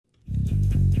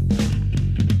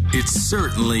It's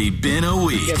certainly been a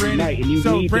week. Every night, and you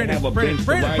need to have a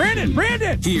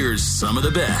Brandon. Here's some of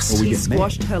the best. She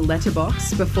squashed her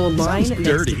letterbox before lying next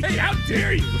dirty. to Hey, how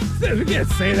dare you? We can't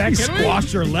say that. You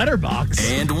squashed your letterbox.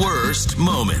 And worst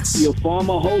moments. Your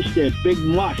former host there, Big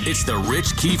Mush. It's the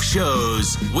Rich Keefe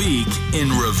Show's Week in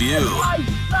Review.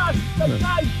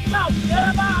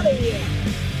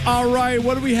 All right,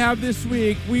 what do we have this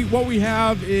week? What we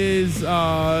have is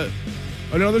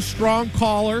another strong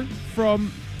caller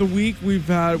from the week. We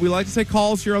like to say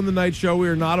calls here on the night show. We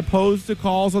are not opposed to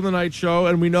calls on the night show,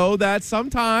 and we know that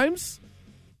sometimes,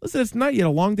 listen, it's night. You had a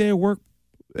long day of work,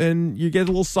 and you get a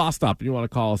little sauced up, and you want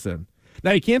to call us in.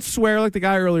 Now, you can't swear like the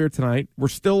guy earlier tonight. We're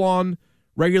still on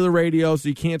regular radio, so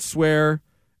you can't swear,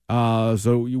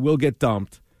 so you will get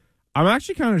dumped. I'm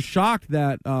actually kind of shocked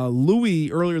that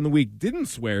Louis earlier in the week didn't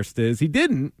swear, Stiz. He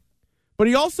didn't, but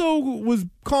he also was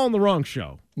calling the wrong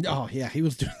show. Oh, yeah, he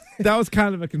was doing that was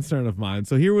kind of a concern of mine.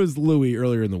 So here was Louis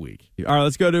earlier in the week. All right,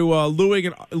 let's go to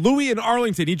Louis in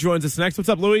Arlington. He joins us next. What's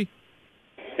up, Louis?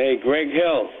 Hey, Greg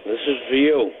Hill, this is for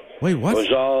you. Wait, what? It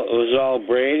was all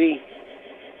Brady?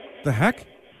 The heck?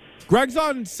 Greg's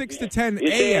on 6 to 10 You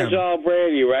say a.m. it's all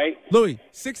Brady, right? Louis,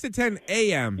 6 to 10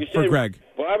 a.m. for Greg.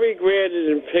 Bobby Greer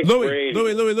didn't pick Brady.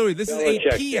 Louis, this is 8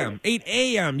 Belichick p.m. did. 8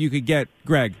 a.m. you could get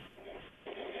Greg.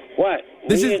 What?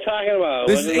 What are you talking about?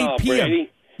 This is Wasn't 8 all p.m. Brady?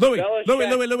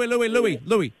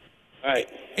 Louis. All right.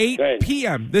 8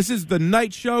 p.m. This is the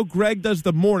night show. Greg does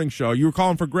the morning show. You were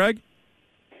calling for Greg?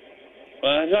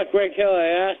 Well, I thought Greg Hill.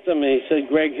 I asked him, and he said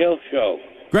Greg Hill show.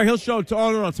 Greg Hill show.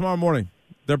 No, tomorrow morning.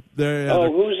 Who's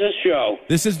this show?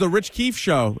 This is the Rich Keefe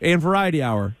Show and Variety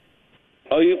Hour.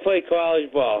 Oh, you play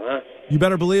college ball, huh? You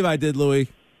better believe I did, Louis.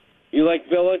 You like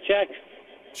Belichick?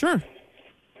 Sure.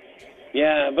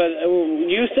 Yeah, but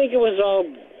you think it was all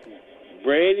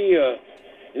Brady, or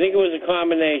you think it was a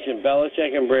combination,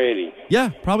 Belichick and Brady? Yeah,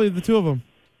 probably the two of them.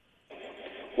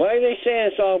 Why are they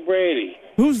saying it's all Brady?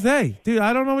 Who's they? Dude,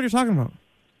 I don't know what you're talking about.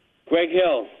 Greg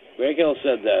Hill. Greg Hill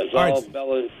said that. It's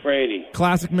all Brady.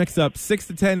 Classic mix-up. 6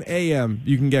 to 10 a.m.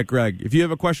 You can get Greg. If you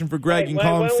have a question for Greg, you can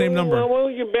call him the same number. Why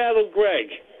don't you battle Greg?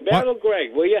 Battle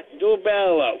Greg, will you? Do a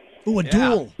battle out. Ooh, a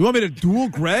duel. You want me to duel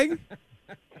Greg?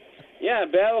 Yeah,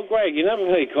 battle Greg. You never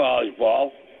played college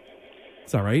ball.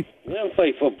 It's all right. You never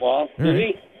played football, did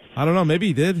he? I don't know. Maybe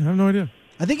he did. I have no idea.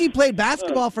 I think he played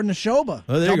basketball for Neshoba.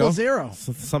 Oh, there you go. 0.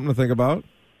 Something to think about.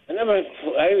 I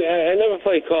never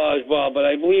played college ball, but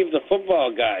I believe the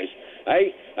football guys.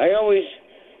 I always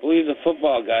believe the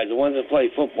football guys, the ones that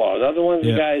play football, not the ones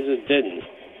the guys that didn't.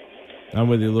 I'm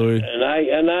with you, Louis. And I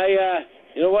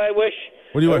you know what I wish?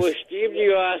 What do you wish? wish? I wish Steve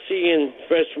DiOssi and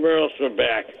Chris Merles were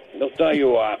back. They'll tell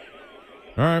you off.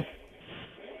 All right.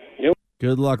 Yep.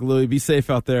 Good luck, Louis. Be safe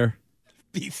out there.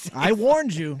 I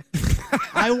warned you.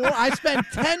 I spent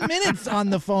 10 minutes on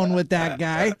the phone with that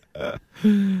guy.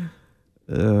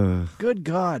 Good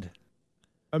God.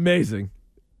 Amazing.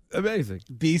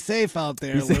 Be safe out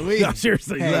there, Louis. No,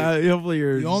 seriously. Hey, hopefully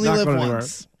you only not live going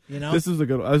once. Anywhere. You know? This is a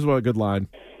good line.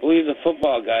 Believe the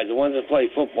football guys, the ones that play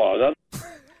football.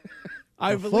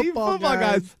 I believe football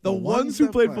guys, the ones who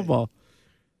played football.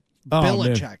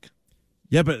 Belichick. Man.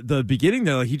 Yeah, but the beginning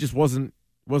there, he just wasn't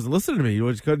listening to me. He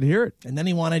just couldn't hear it. And then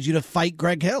he wanted you to fight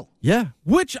Greg Hill. Yeah,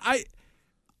 which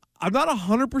I'm not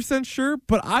 100% sure,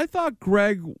 but I thought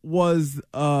Greg was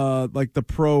like the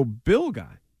pro Bill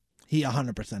guy. He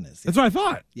 100% is. That's what I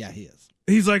thought. Yeah, he is.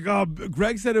 He's like,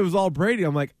 Greg said it was all Brady.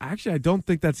 I'm like, actually, I don't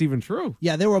think that's even true.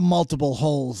 Yeah, there were multiple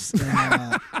holes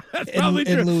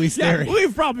in Louis' theory. Yeah,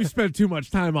 we've probably spent too much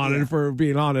time on it, for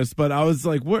being honest. But I was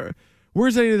like,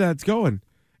 where's any of that's going?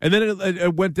 And then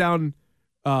it went down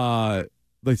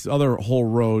this other whole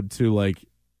road to like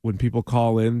when people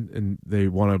call in and they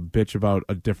want to bitch about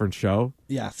a different show.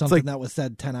 Yeah, something that was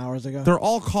said 10 hours ago. They're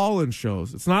all call-in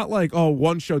shows. It's not like,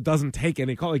 one show doesn't take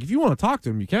any call. Like, if you want to talk to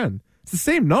them, you can. It's the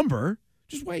same number.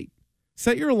 Just wait.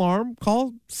 Set your alarm.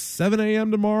 Call 7 a.m.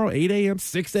 tomorrow, 8 a.m.,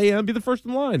 6 a.m. Be the first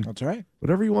in line. That's right.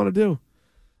 Whatever you want to do.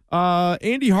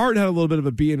 Andy Hart had a little bit of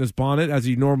a bee in his bonnet, as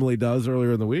he normally does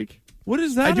earlier in the week. What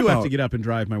is that I do about? have to get up and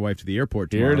drive my wife to the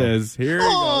airport tomorrow. Here it is. Here you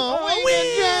go. I'm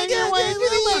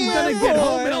going to get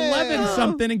home at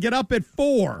 11-something and get up at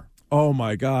 4. Oh,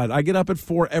 my God. I get up at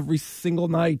 4 every single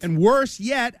night. And worse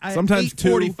yet, Sometimes at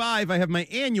 8:45, I have my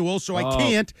annual, so I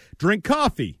can't drink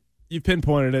coffee. You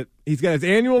pinpointed it. He's got his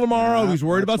annual tomorrow. He's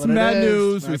worried about some bad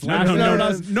news. He's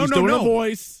doing a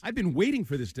voice. I've been waiting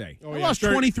for this day. Oh, I yeah, lost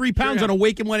sure. 23 pounds Sure, on a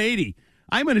Waken 180.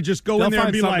 I'm going to just go in there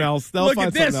and be like, look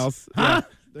at this. Else. Huh?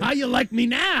 Yeah. How you like me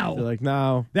now? They're like,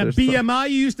 no. That BMI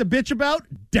you used to bitch about?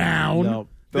 Down. No.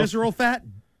 Visceral fat?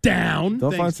 Down.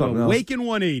 They'll find something else. Waken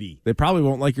 180. They probably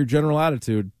won't like your general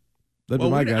attitude. That'd be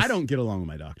my guess. I don't get along with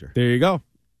my doctor. There you go.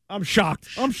 I'm shocked.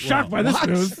 I'm shocked by this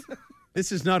news.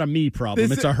 This is not a me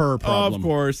problem. It's a her problem. Of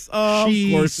course.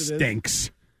 She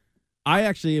stinks. I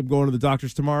actually am going to the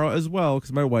doctor's tomorrow as well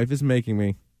because my wife is making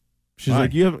me. She's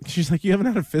like, you haven't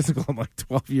had a physical in like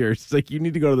 12 years. She's like, you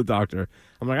need to go to the doctor.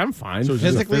 I'm like, I'm fine. So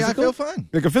physically, I feel fine.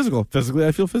 Like a physical. Physically,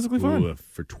 I feel physically fine. Ooh,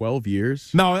 for 12 years?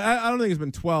 No, I don't think it's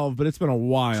been 12, but it's been a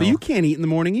while. So you can't eat in the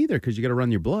morning either because you got to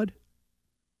run your blood.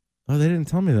 Oh, they didn't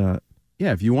tell me that.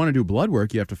 Yeah, if you want to do blood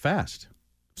work, you have to fast.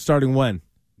 Starting when?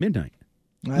 Midnight.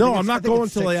 No, I'm not going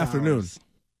until the afternoon.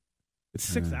 It's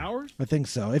 6 hours? I think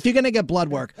so. If you're going to get blood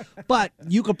work. But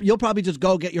you'll probably just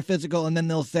go get your physical, and then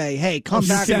they'll say, hey, come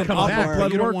back. You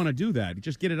don't want to do that. You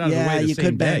just get it out of the way the same day. Yeah, you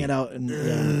could bang it out.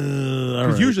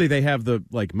 Because usually they have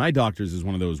my doctor's is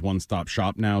one of those one-stop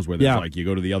shop nows where there's like you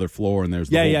go to the other floor and there's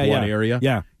the whole blood area.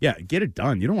 Yeah. Yeah, get it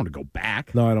done. You don't want to go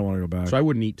back. No, I don't want to go back. So I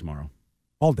wouldn't eat tomorrow.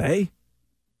 All day?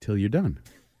 Till you're done.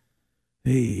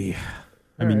 Hey.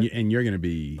 I mean, and you're going to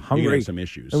be hungry. You're gonna have some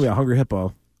issues. I'll be a hungry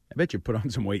hippo. I bet you put on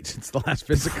some weight since the last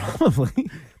physical. Probably.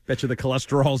 Bet you the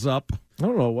cholesterol's up. I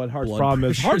don't know what Hart's problem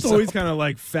is. Hart's always kind of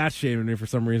like fat shaming me for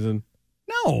some reason.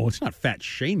 No, it's not fat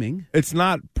shaming. It's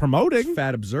not promoting. It's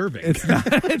fat observing. It's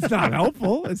not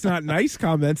helpful. It's not nice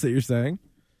comments that you're saying.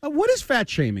 What is fat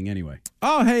shaming anyway?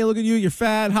 Oh, hey, look at you. You're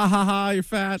fat. Ha, ha, ha. You're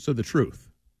fat. So the truth.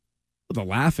 Well, the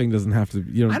laughing doesn't have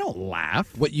to, I don't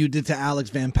laugh. What you did to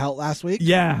Alex Van Pelt last week?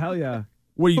 Yeah, hell yeah.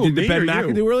 What you did to Ben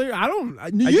McAdoo earlier? I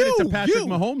did it to Patrick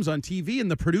Mahomes on TV,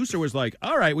 and the producer was like,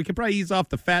 all right, we can probably ease off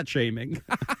the fat shaming.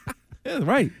 Yeah,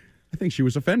 right. I think she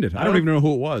was offended. I don't even know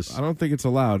who it was. I don't think it's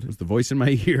allowed. It was the voice in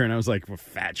my ear, and I was like, well,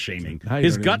 fat shaming.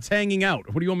 His gut's hanging out.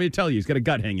 What do you want me to tell you? He's got a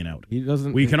gut hanging out. He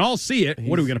doesn't. We can all see it.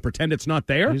 What, are we going to pretend it's not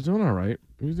there? He's doing all right.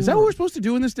 Is that what we're supposed to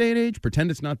do in this day and age?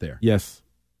 Pretend it's not there? Yes.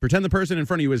 Pretend the person in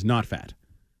front of you is not fat?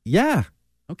 Yeah.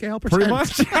 Okay, I'll pretend. Pretty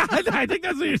much. I think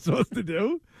that's what you're supposed to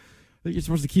do. I think you're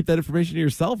supposed to keep that information to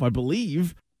yourself, I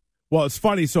believe. Well, it's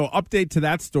funny. So, update to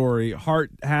that story. Hart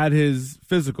had his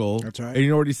physical. That's right. And you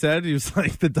know what he said? He was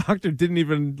like, the doctor didn't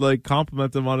even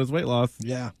compliment him on his weight loss.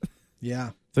 Yeah.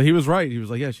 Yeah. So he was right. He was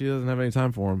like, yeah, she doesn't have any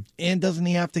time for him. And doesn't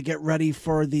he have to get ready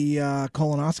for the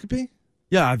colonoscopy?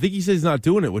 Yeah, I think he says he's not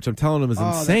doing it, which I'm telling him is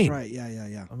insane. That's right.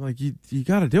 Yeah. I'm like, you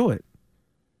got to do it.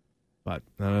 But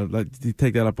let's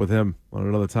take that up with him on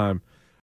another time.